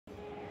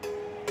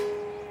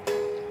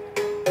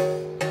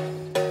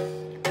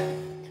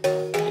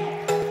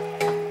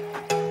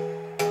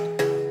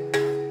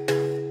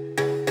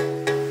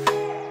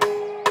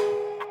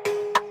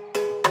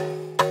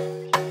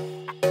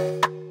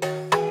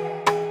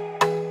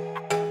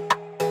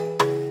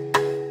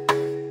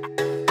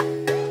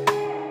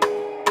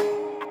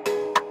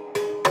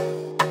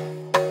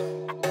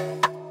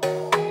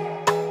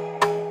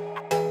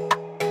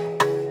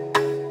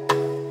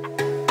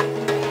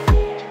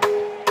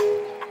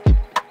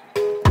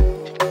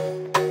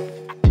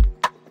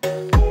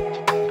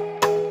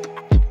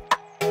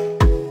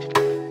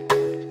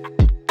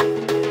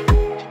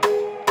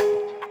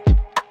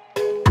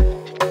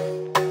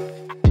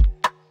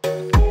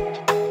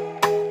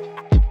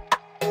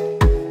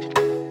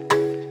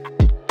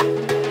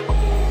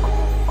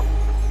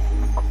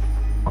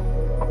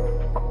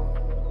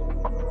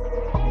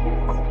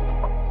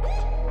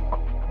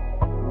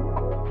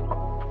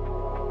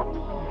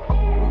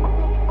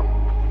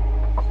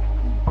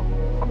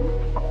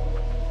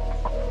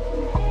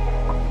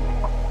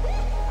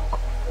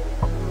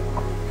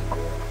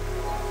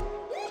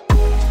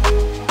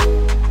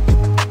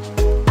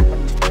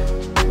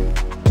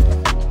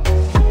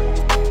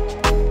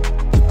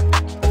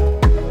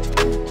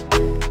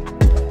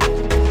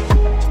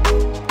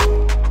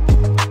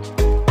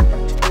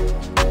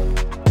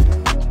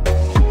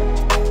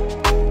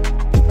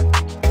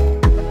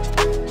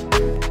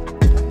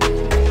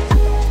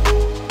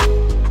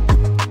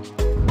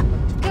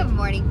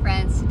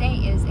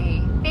today is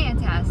a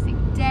fantastic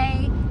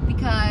day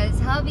because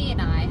hubby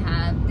and I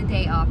have the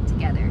day off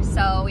together.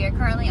 So we are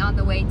currently on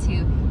the way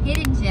to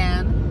Hidden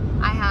Gym.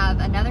 I have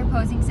another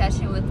posing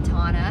session with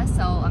Tana,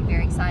 so I'm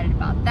very excited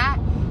about that.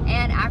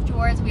 And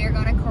afterwards we are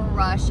going to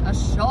crush a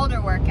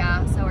shoulder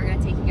workout, so we're going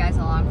to take you guys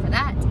along for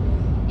that.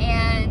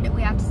 And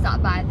we have to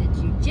stop by the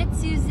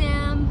jiu-jitsu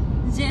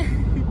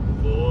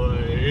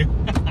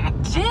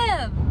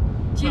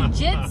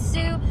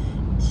jiu-jitsu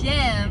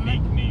gym.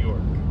 Unique New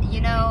York.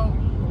 You know,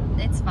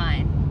 it's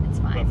fine. It's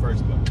fine. But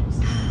first Buc-ee's.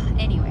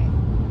 Anyway.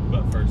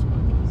 But first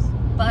Buc-ee's.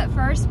 But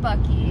first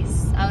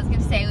Buc-ee's. I was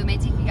gonna say we may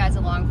take you guys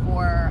along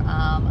for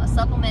a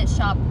supplement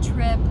shop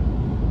trip,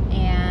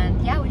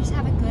 and yeah, we just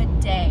have a good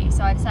day.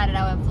 So I decided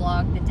I would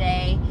vlog the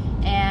day,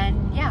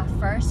 and yeah,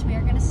 first we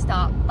are gonna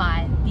stop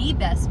by the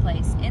best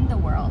place in the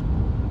world.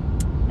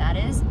 That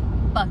is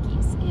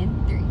Buc-ee's in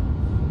 3.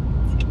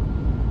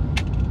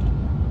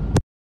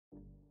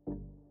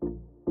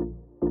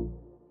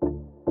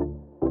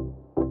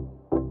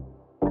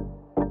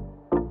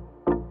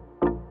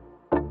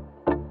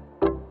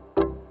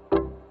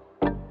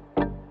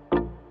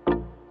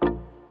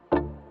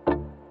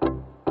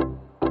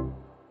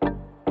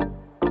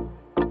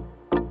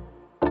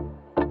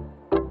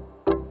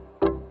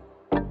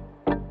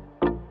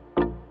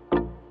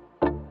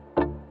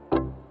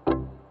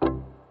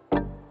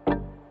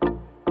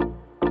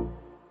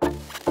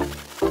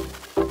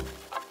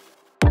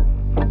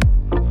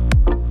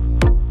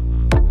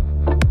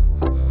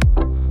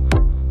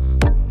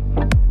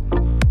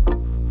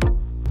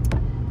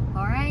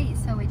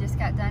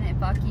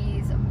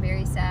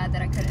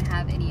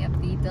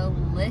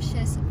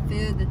 Delicious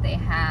food that they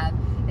have.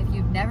 If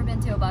you've never been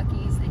to a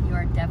Buc-ee's, then you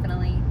are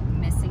definitely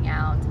missing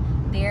out.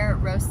 Their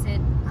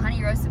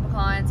honey roasted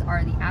pecans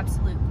are the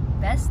absolute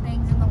best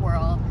things in the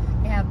world.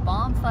 They have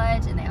bomb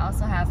fudge, and they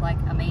also have like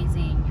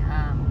amazing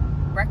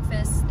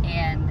breakfast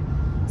and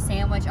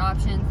sandwich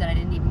options that I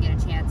didn't even get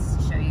a chance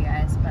to show you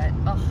guys, but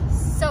oh,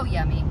 so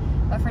yummy.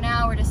 But for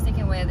now, we're just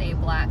sticking with a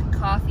black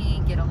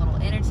coffee, get a little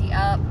energy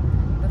up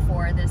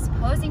before this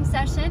posing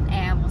session,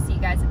 and we'll see you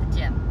guys at the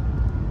gym.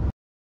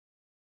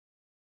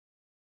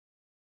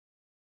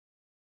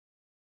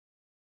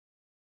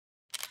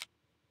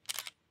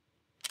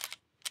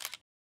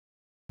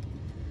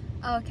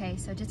 Okay,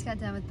 so just got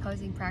done with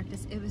posing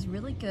practice. It was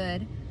really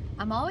good.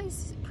 I'm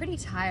always pretty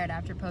tired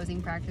after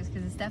posing practice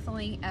because it's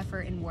definitely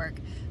effort and work,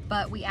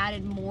 but we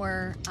added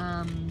more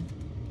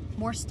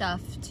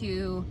stuff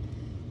to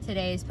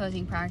today's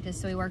posing practice.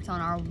 So we worked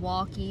on our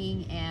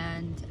walking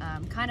and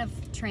kind of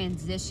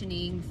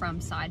transitioning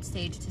from side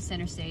stage to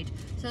center stage.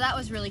 So that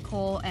was really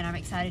cool, and I'm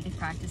excited to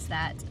practice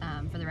that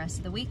for the rest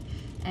of the week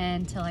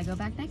until I go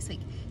back next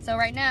week. So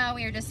right now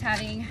we are just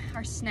having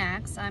our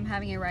snacks. I'm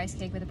having a rice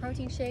cake with a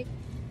protein shake.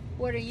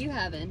 What are you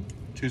having?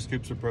 2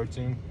 scoops of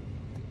protein,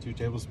 2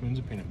 tablespoons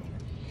of peanut butter.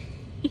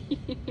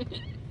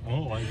 I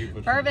don't like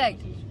it.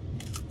 Perfect.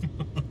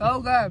 Oh,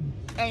 good.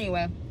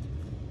 Anyway,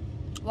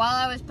 while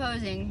I was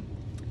posing,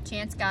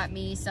 Chance got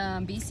me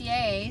some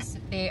BCAAs.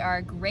 They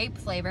are grape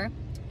flavor.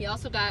 He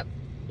also got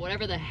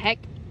whatever the heck.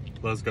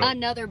 Let's go.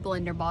 Another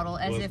blender bottle,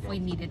 as if we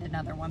needed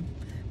another one.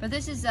 But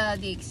this is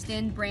the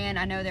Extend brand.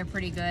 I know they're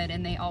pretty good,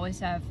 and they always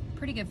have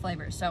pretty good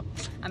flavors. So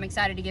I'm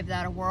excited to give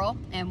that a whirl,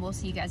 and we'll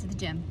see you guys at the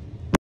gym.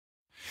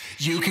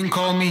 You can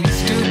call me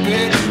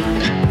stupid,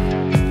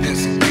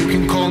 yes, you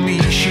can call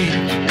me sheep.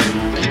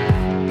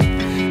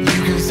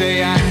 You can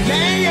say I'm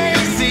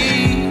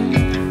lazy,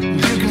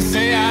 you can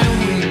say I'm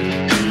weak.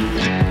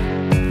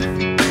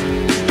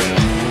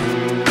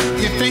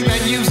 You think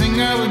that using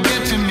her would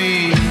get to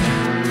me,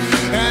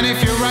 and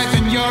if you're right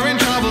then you're in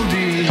trouble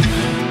deep.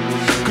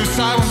 'Cause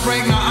I won't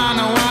break, no I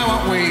know I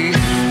won't wait.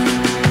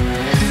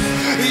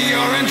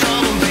 You're in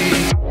trouble deep.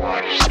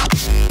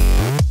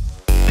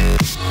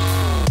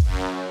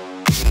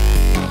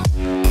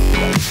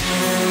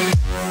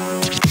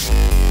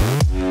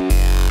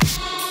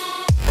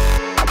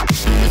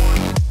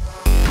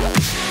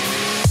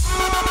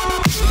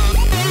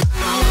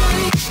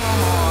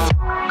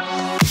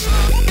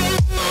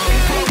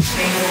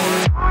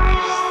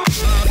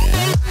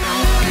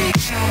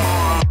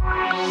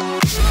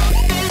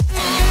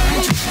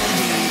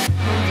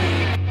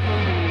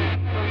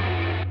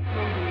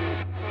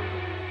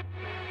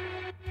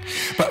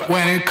 But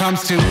when it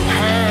comes to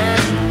her,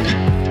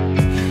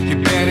 you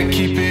better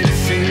keep it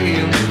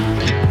sealed.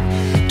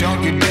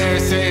 Don't you dare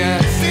say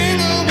a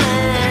single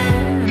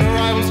word, or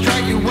I will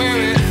strike you where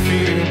it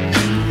feels.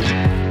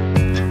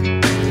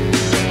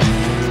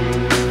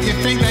 You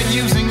think that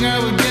using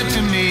her would get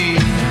to me,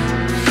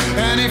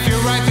 and if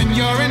you're right then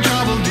you're in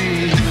trouble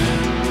deep.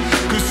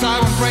 'Cause I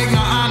won't break, no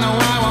I know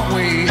I won't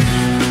wait.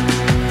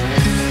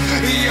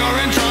 You're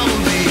in trouble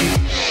deep.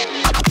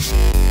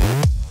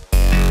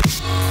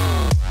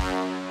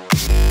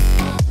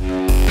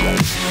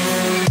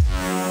 Yeah.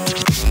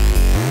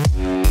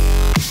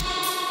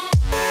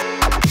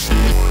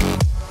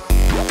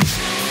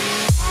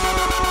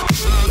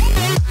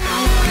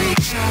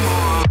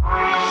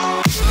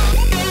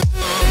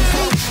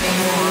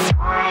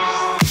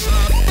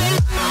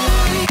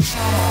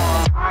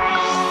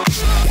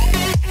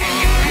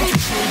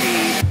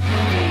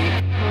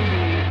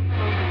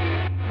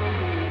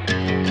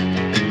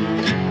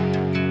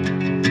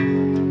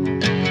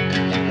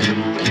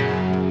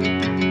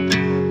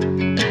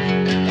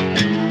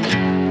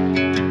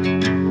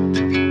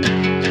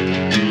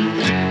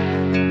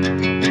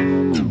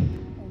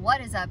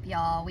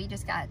 y'all, we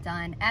just got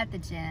done at the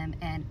gym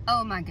and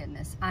oh my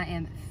goodness, I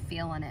am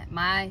feeling it.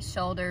 My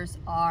shoulders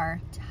are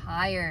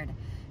tired.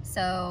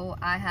 So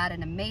I had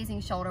an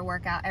amazing shoulder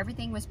workout.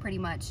 Everything was pretty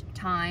much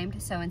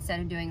timed. So instead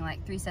of doing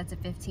like 3 sets of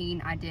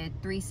 15, I did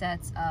 3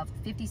 sets of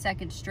 50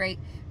 seconds straight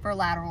for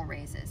lateral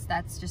raises.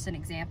 That's just an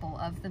example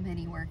of the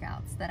mini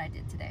workouts that I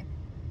did today.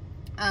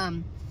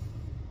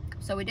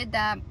 So we did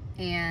that,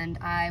 and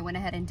I went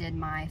ahead and did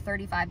my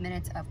 35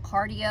 minutes of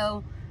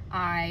cardio.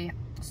 I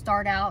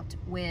start out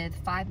with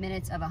 5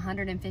 minutes of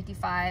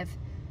 155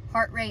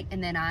 heart rate,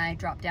 and then I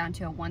dropped down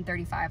to a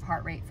 135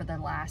 heart rate for the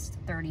last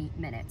 30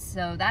 minutes.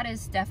 So that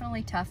is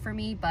definitely tough for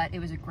me, but it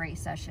was a great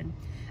session.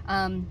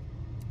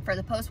 For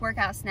the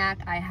post-workout snack,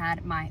 I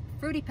had my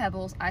Fruity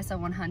Pebbles ISO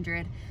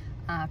 100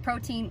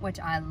 protein, which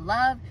I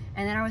love,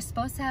 and then I was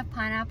supposed to have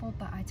pineapple,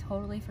 but I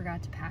totally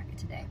forgot to pack it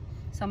today.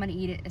 So I'm gonna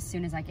eat it as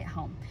soon as I get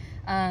home.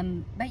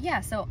 But yeah,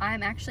 so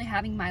I'm actually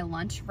having my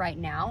lunch right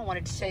now. I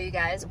wanted to show you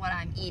guys what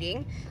I'm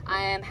eating.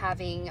 I am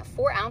having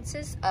 4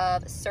 ounces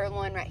of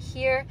sirloin right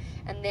here,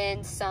 and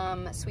then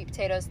some sweet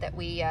potatoes that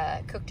we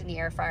cooked in the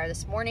air fryer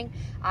this morning.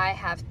 I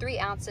have 3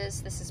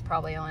 ounces. This is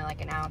probably only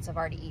like an ounce. I've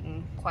already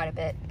eaten quite a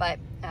bit, but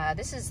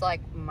this is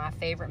like my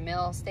favorite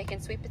meal, steak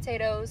and sweet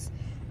potatoes.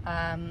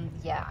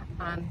 Yeah,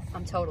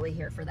 I'm totally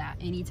here for that.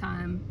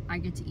 Anytime I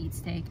get to eat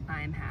steak,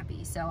 I'm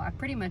happy. So I've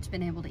pretty much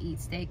been able to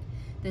eat steak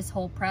this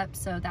whole prep,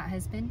 so that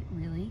has been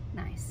really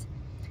nice.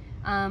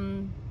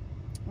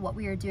 What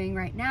we are doing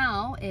right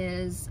now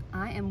is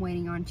I am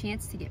waiting on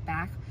Chance to get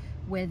back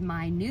with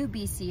my new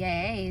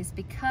BCAAs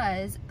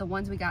because the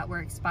ones we got were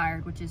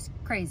expired, which is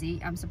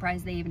crazy. I'm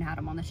surprised they even had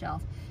them on the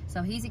shelf.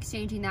 So he's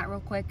exchanging that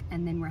real quick,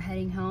 and then we're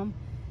heading home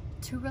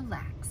to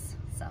relax.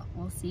 So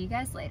we'll see you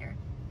guys later.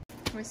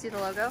 Can we see the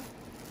logo?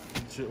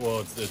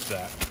 Well, it's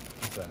that.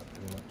 It's that,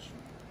 pretty much.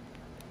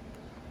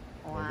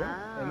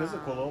 Wow. And this is a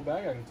cool little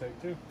bag I can take,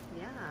 too.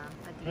 Yeah,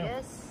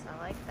 Adidas. Yeah. I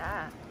like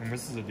that. And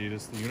this is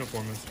Adidas. The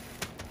uniform is.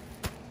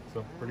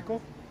 So, pretty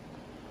cool.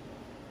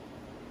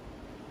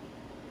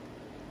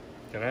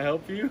 Can I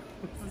help you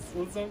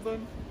with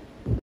something?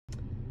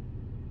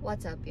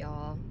 What's up,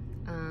 y'all?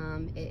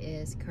 It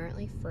is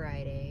currently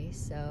Friday,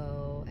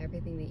 so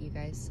everything that you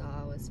guys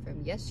saw was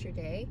from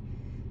yesterday.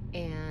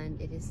 And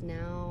it is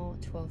now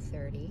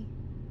 12:30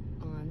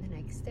 on the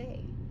next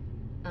day.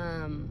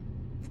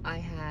 I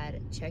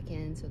had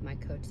check-ins with my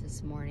coach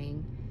this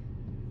morning.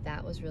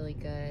 That was really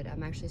good.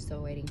 I'm actually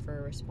still waiting for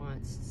a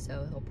response,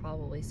 so he'll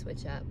probably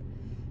switch up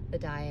the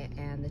diet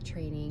and the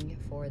training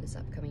for this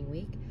upcoming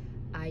week.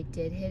 I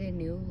did hit a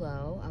new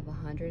low of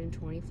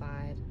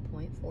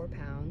 125.4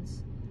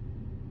 pounds.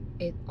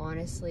 It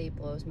honestly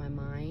blows my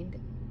mind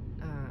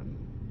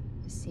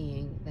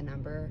seeing the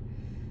number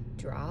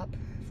drop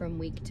from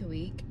week to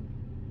week.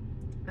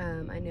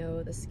 I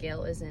know the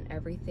scale isn't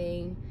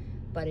everything,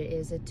 but it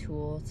is a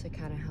tool to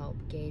kind of help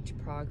gauge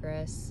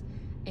progress.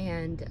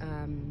 And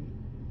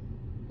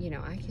you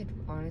know, I could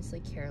honestly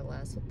care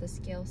less what the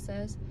scale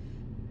says,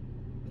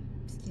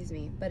 excuse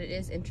me, but it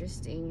is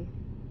interesting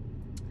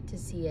to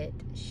see it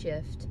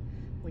shift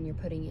when you're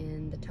putting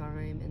in the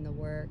time and the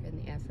work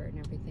and the effort and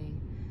everything.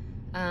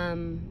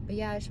 But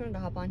yeah, I just wanted to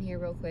hop on here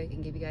real quick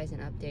and give you guys an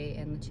update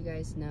and let you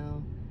guys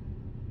know,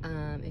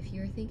 if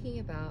you're thinking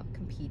about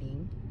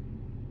competing,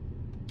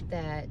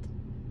 that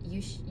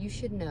you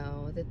should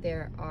know that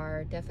there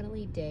are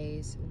definitely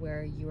days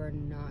where you are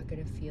not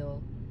going to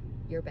feel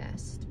your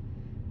best.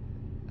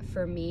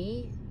 For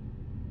me,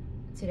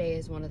 today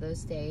is one of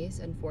those days,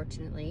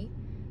 unfortunately.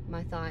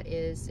 My thought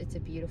is, it's a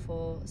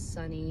beautiful,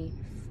 sunny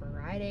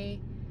Friday.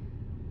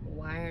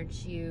 Why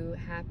aren't you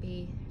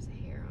happy? There's a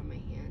hair on my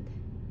hand.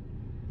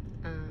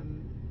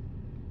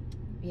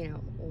 You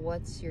know,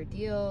 what's your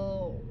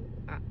deal?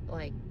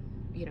 Like,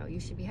 you know, you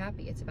should be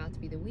happy. It's about to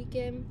be the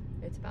weekend.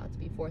 It's about to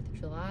be 4th of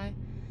July.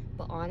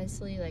 But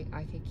honestly, like,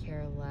 I could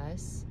care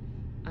less.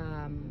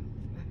 I'm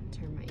gonna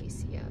turn my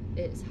AC up.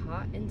 It is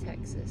hot in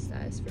Texas,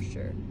 that is for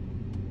sure.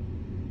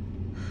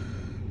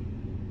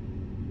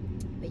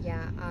 But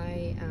yeah,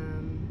 I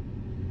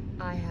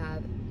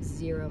have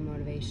zero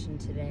motivation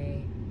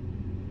today.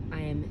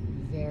 I am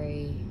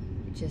very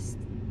just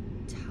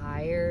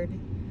tired.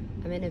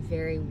 I'm in a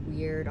very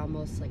weird,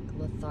 almost like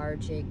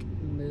lethargic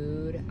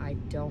mood. I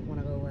don't want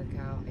to go work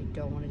out. I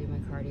don't want to do my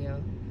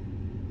cardio.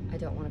 I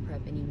don't want to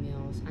prep any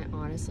meals. I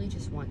honestly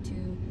just want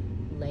to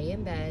lay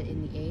in bed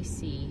in the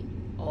AC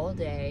all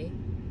day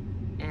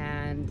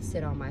and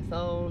sit on my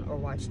phone or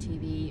watch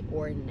TV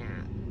or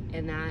nap.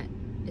 And that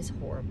is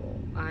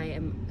horrible. I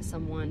am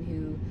someone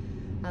who,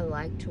 I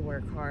like to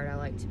work hard. I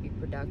like to be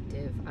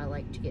productive. I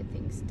like to get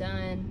things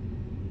done,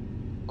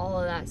 all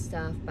of that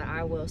stuff. But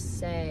I will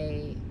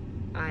say,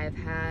 I've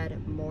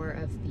had more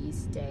of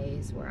these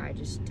days where I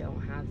just don't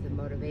have the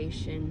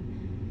motivation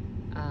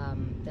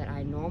that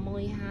I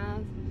normally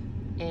have.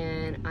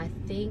 And I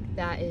think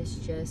that is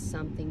just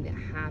something that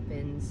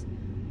happens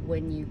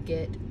when you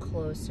get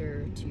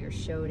closer to your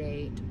show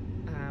date,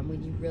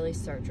 when you really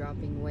start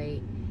dropping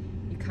weight.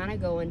 You kind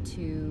of go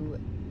into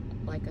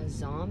like a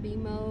zombie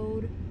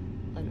mode,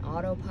 an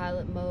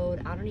autopilot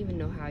mode. I don't even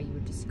know how you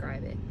would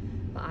describe it,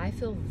 but I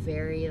feel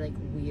very like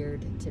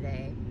weird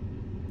today.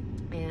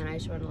 And I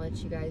just want to let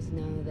you guys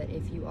know that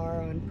if you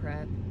are on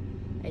prep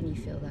and you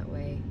feel that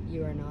way,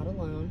 you are not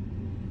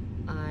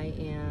alone. I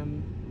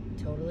am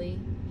totally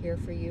here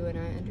for you, and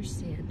I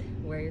understand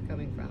where you're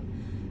coming from.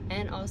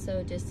 And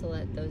also, just to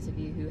let those of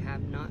you who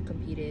have not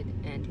competed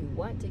and who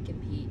want to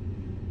compete,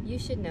 you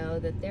should know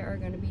that there are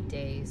going to be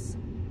days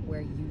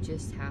where you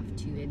just have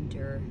to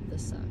endure the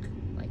suck.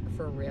 Like,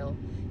 for real,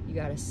 you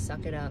got to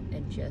suck it up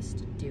and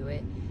just do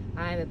it.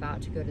 I'm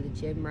about to go to the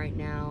gym right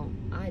now.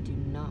 I do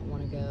not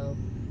want to go,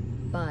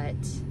 but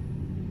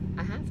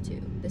I have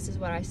to. This is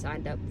what I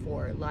signed up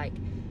for. Like,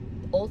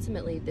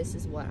 ultimately, this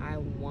is what I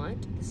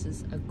want. This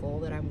is a goal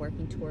that I'm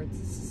working towards.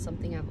 This is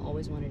something I've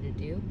always wanted to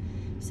do.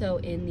 So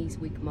in these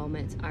weak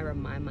moments, I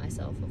remind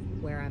myself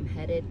of where I'm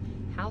headed,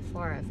 how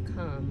far I've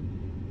come.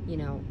 You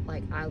know,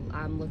 like I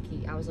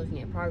was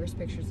looking at progress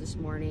pictures this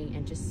morning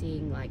and just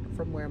seeing like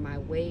from where my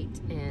weight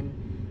and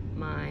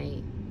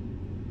my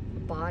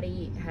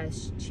body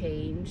has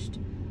changed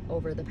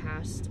over the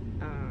past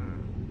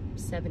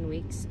 7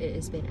 weeks. It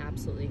has been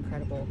absolutely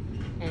incredible,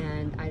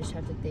 and I just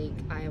have to think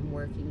I am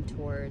working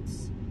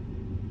towards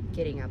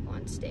getting up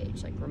on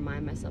stage, like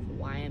remind myself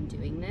why I'm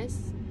doing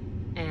this.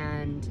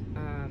 And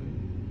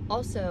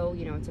also,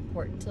 you know, it's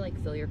important to like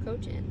fill your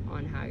coach in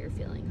on how you're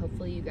feeling.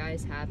 Hopefully you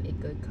guys have a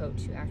good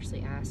coach who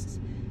actually asks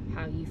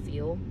how you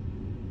feel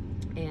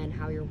and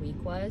how your week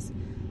was.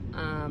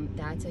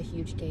 That's a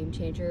huge game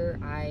changer.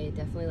 I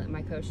definitely let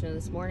my coach know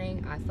this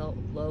morning. I felt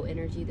low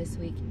energy this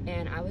week,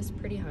 and I was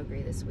pretty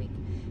hungry this week.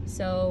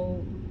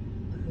 So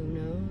who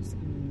knows,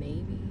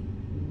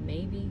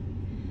 maybe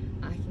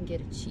I can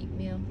get a cheat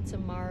meal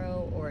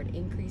tomorrow, or an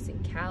increase in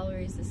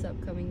calories this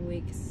upcoming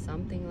week,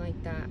 something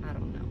like that. I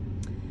don't know.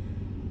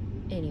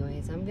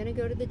 Anyways, I'm gonna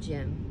go to the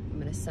gym. I'm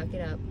gonna suck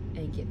it up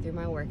and get through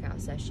my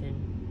workout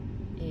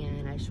session.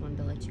 And I just wanted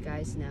to let you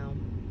guys know,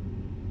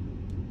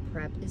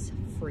 prep is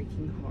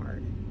freaking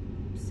hard.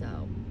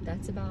 So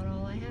that's about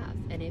all I have.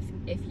 And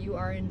if you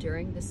are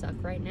enduring the suck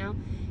right now,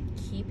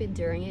 keep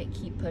enduring it,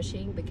 keep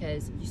pushing,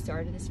 because you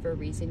started this for a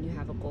reason. You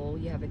have a goal,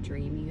 you have a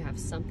dream, you have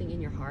something in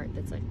your heart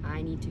that's like,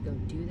 I need to go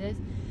do this.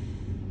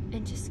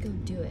 And just go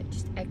do it.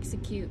 Just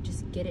execute,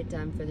 just get it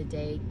done for the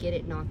day, get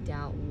it knocked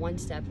out, one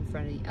step in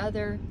front of the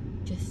other.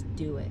 Just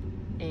do it.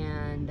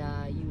 And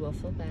you will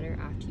feel better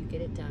after you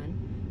get it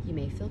done. You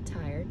may feel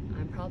tired.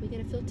 I'm probably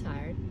gonna feel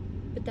tired,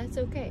 but that's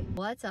okay.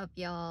 What's up,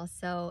 y'all?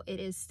 So it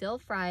is still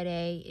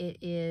Friday.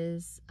 It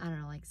is, I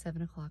don't know, like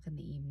 7 o'clock in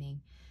the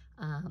evening.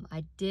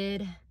 I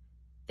did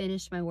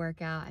finish my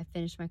workout. I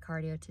finished my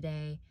cardio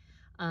today.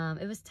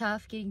 It was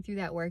tough getting through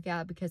that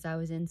workout because I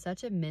was in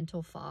such a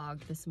mental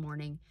fog this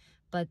morning,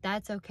 but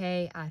that's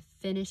okay. I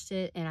finished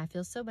it, and I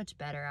feel so much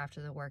better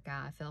after the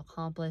workout. I feel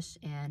accomplished,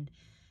 and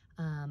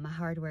my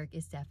hard work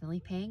is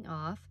definitely paying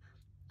off.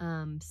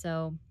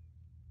 So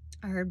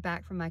I heard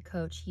back from my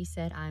coach. He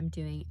said I'm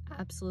doing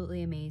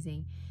absolutely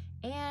amazing,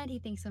 and he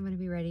thinks I'm going to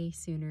be ready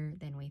sooner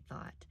than we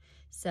thought.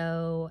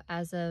 So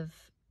as of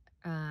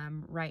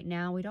right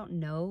now, we don't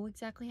know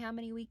exactly how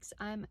many weeks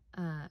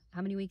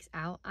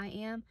out I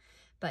am,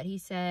 but he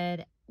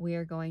said we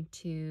are going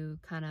to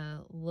kind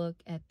of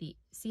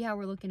see how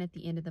we're looking at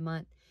the end of the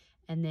month,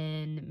 and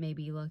then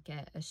maybe look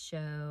at a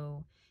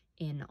show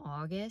in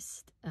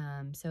August.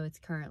 So it's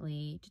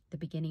currently the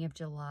beginning of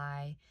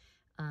July.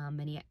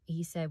 And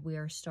he said we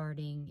are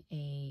starting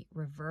a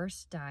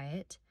reverse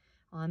diet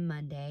on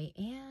Monday.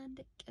 And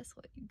guess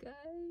what, you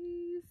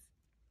guys?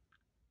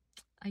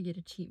 I get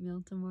a cheat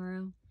meal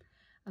tomorrow.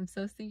 I'm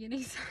so stinking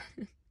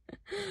excited.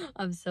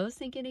 I'm so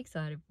stinking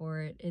excited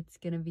for it. It's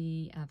gonna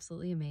be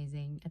absolutely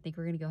amazing. I think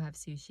we're gonna go have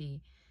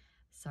sushi.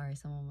 Sorry,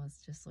 someone was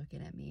just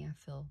looking at me. I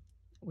feel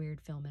weird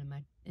filming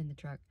in the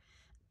truck.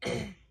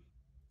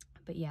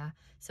 But yeah,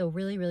 so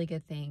really, really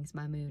good things.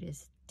 My mood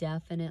is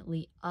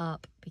definitely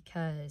up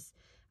because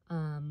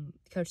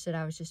coach said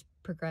I was just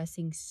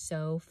progressing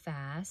so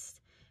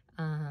fast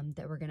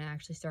that we're gonna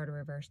actually start a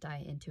reverse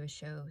diet into a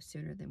show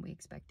sooner than we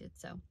expected.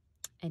 So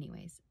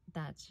anyways,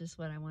 that's just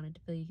what I wanted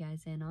to fill you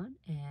guys in on,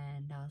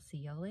 and I'll see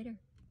y'all later.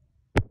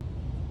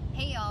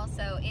 Hey y'all,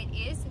 so it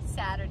is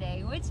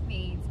Saturday, which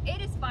means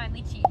it is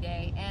finally cheat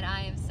day, and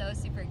I am so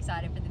super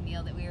excited for the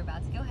meal that we are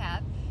about to go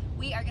have.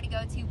 We are gonna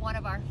go to one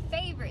of our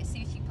favorite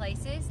sushi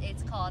places.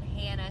 It's called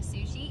Hana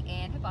Sushi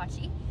and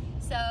Hibachi.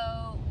 So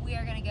we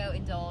are gonna go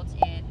indulge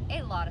in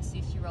a lot of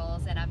sushi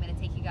rolls, and I'm gonna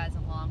take you guys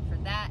along for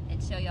that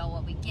and show y'all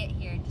what we get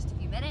here in just a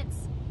few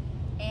minutes.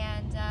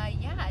 And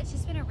yeah, it's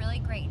just been a really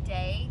great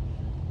day.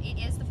 It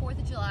is the 4th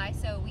of July,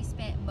 so we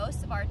spent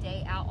most of our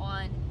day out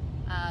on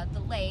the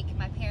lake.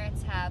 My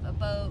parents have a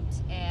boat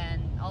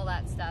and all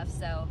that stuff,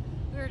 so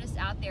we were just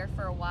out there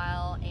for a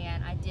while,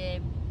 and I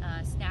did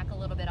snack a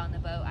little bit on the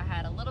boat. I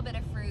had a little bit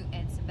of fruit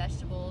and some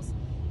vegetables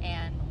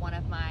and one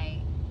of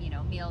my,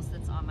 meals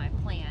that's on my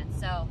plan.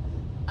 So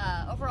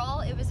overall,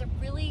 it was a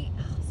really,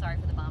 sorry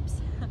for the bumps.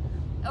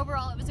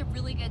 Overall, it was a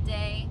really good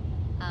day.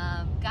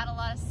 Got a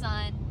lot of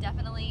sun,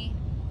 definitely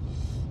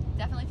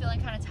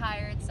feeling kind of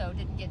tired, so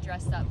didn't get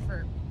dressed up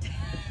for,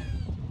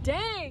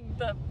 dang,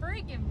 the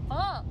freaking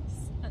bumps.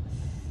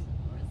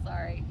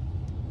 sorry.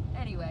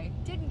 Anyway,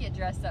 didn't get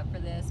dressed up for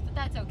this, but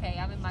that's okay.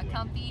 I'm in my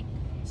comfy,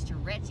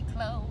 stretchy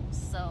clothes,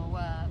 so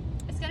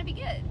it's gonna be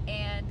good,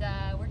 and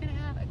we're gonna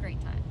have a great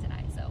time.